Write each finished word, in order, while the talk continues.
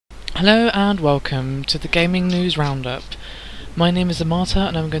Hello and welcome to the Gaming News Roundup. My name is Amata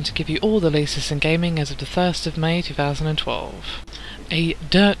and I'm going to give you all the latest in gaming as of the 1st of May 2012. A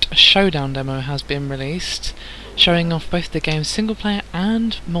Dirt Showdown demo has been released, showing off both the game's single player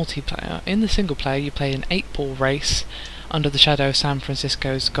and multiplayer. In the single player you play an 8-ball race under the shadow of San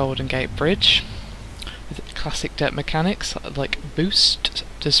Francisco's Golden Gate Bridge, with classic dirt mechanics like boost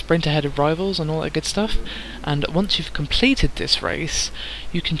to sprint ahead of rivals and all that good stuff. And once you've completed this race,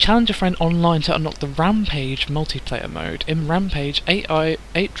 you can challenge a friend online to unlock the Rampage multiplayer mode. In Rampage,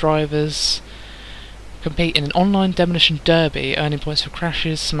 8 drivers compete in an online demolition derby, earning points for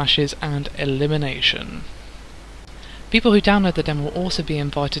crashes, smashes and elimination. People who download the demo will also be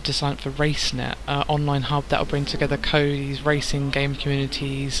invited to sign up for RaceNet, an online hub that will bring together Cody's racing game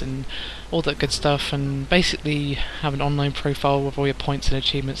communities and all that good stuff, and basically have an online profile with all your points and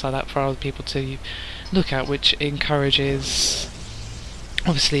achievements like that for other people to look at, which encourages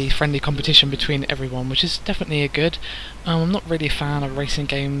obviously friendly competition between everyone, which is definitely a good. I'm not really a fan of racing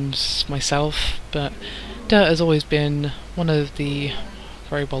games myself, but Dirt has always been one of the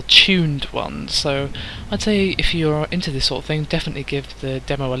very well tuned ones, so I'd say if you're into this sort of thing, definitely give the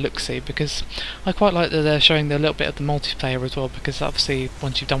demo a look-see, because I quite like that they're showing a little bit of the multiplayer as well, because obviously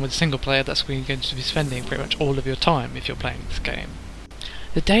once you've done with the single player, that's where you're going to be spending pretty much all of your time if you're playing this game.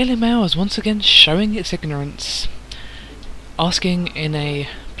 The Daily Mail is once again showing its ignorance, asking in a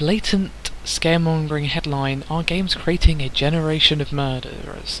blatant scaremongering headline, "Are games creating a generation of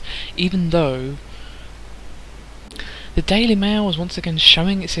murderers?" Even though the Daily Mail is once again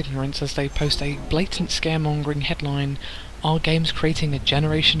showing its ignorance as they post a blatant scaremongering headline, "Are games creating a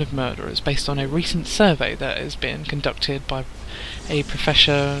generation of murderers?" based on a recent survey that has been conducted by a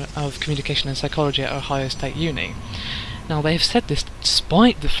professor of communication and psychology at Ohio State Uni. Now, they have said this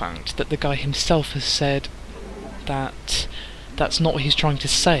despite the fact that the guy himself has said that that's not what he's trying to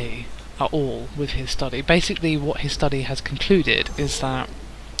say at all with his study. Basically, what his study has concluded is that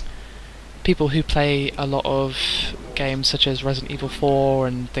people who play a lot of games such as Resident Evil 4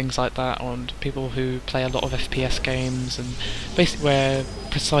 and things like that, and people who play a lot of FPS games and basically where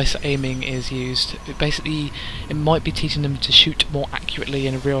precise aiming is used, it might be teaching them to shoot more accurately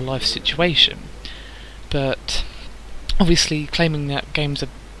in a real life situation. But obviously claiming that games are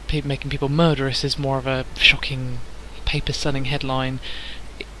making people murderous is more of a shocking paper-selling headline,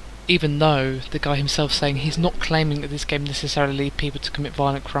 even though the guy himself saying he's not claiming that this game necessarily leads people to commit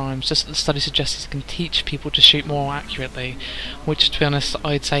violent crimes, just that the study suggests it can teach people to shoot more accurately, which, to be honest,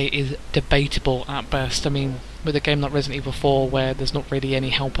 I'd say is debatable at best. I mean, with a game like Resident Evil 4 where there's not really any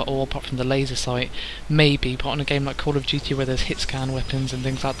help at all apart from the laser sight, maybe, but on a game like Call of Duty where there's hit scan weapons and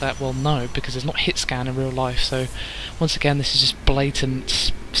things like that, well no, because there's not hit scan in real life. So once again, this is just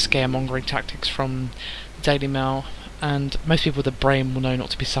blatant scaremongering tactics from the Daily Mail. And most people with a brain will know not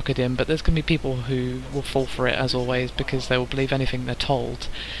to be suckered in, but there's going to be people who will fall for it as always, because they will believe anything they're told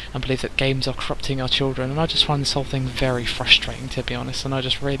and believe that games are corrupting our children. And I just find this whole thing very frustrating, to be honest, and I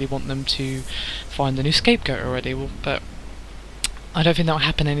just really want them to find a new scapegoat already. But I don't think that will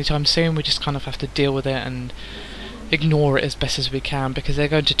happen anytime soon. We just kind of have to deal with it and ignore it as best as we can, because they're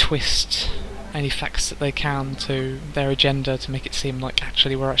going to twist any facts that they can to their agenda to make it seem like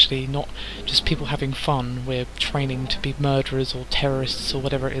actually we're actually not just people having fun, we're training to be murderers or terrorists or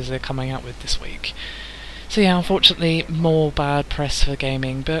whatever it is they're coming out with this week. So yeah, unfortunately more bad press for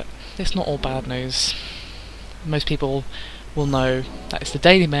gaming, but it's not all bad news. Most people will know that it's the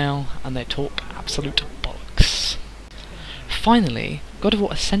Daily Mail and they talk absolute bollocks. Finally, God of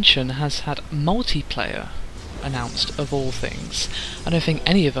War Ascension has had multiplayer announced, of all things. I don't think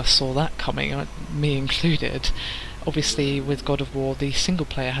any of us saw that coming, me included. Obviously with God of War the single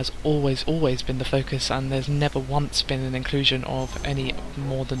player has always been the focus, and there's never once been an inclusion of any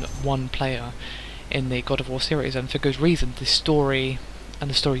more than one player in the God of War series, and for good reason. The story and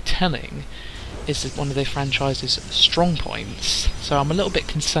the storytelling is one of the franchise's strong points, so I'm a little bit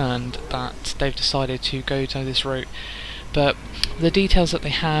concerned that they've decided to go down this route. But the details that they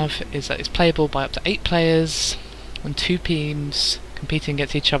have is that it's playable by up to 8 players and 2 teams competing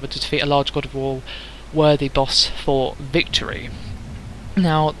against each other to defeat a large God of War worthy boss for victory.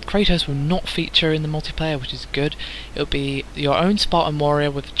 Now, Kratos will not feature in the multiplayer, which is good. It'll be your own Spartan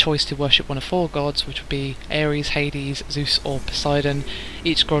warrior with a choice to worship one of 4 gods, which would be Ares, Hades, Zeus or Poseidon,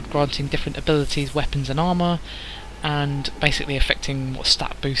 each god granting different abilities, weapons and armour, and basically affecting what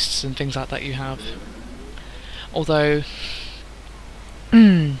stat boosts and things like that you have. Although,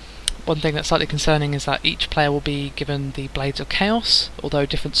 one thing that's slightly concerning is that each player will be given the Blades of Chaos, although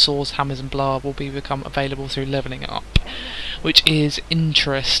different swords, hammers and blah will become available through levelling up, which is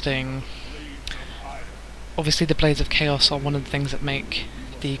interesting. Obviously the Blades of Chaos are one of the things that make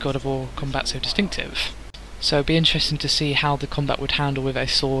the God of War combat so distinctive. So it'd be interesting to see how the combat would handle with a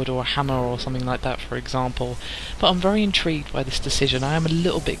sword or a hammer or something like that, for example. But I'm very intrigued by this decision. I am a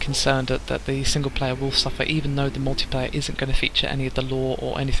little bit concerned that the single player will suffer, even though the multiplayer isn't going to feature any of the lore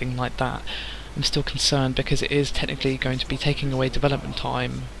or anything like that. I'm still concerned because it is technically going to be taking away development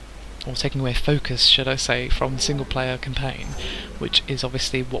time, or taking away focus, should I say, from the single player campaign, which is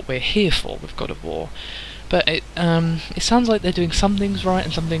obviously what we're here for with God of War. But it sounds like they're doing some things right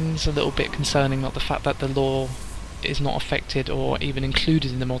and some things a little bit concerning, like the fact that the lore is not affected or even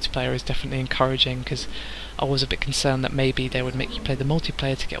included in the multiplayer is definitely encouraging, because I was a bit concerned that maybe they would make you play the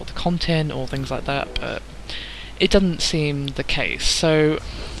multiplayer to get all the content or things like that, but it doesn't seem the case. So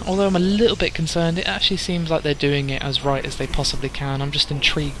although I'm a little bit concerned, it actually seems like they're doing it as right as they possibly can. I'm just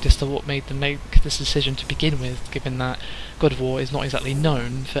intrigued as to what made them make this decision to begin with, given that God of War is not exactly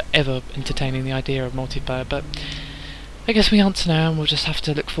known for ever entertaining the idea of multiplayer. But I guess we answer now, and we'll just have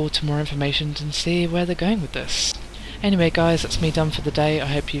to look forward to more information and see where they're going with this. Anyway guys, that's me done for the day. I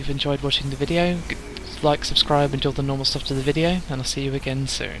hope you've enjoyed watching the video. Like, subscribe and do all the normal stuff to the video, and I'll see you again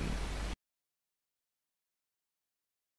soon.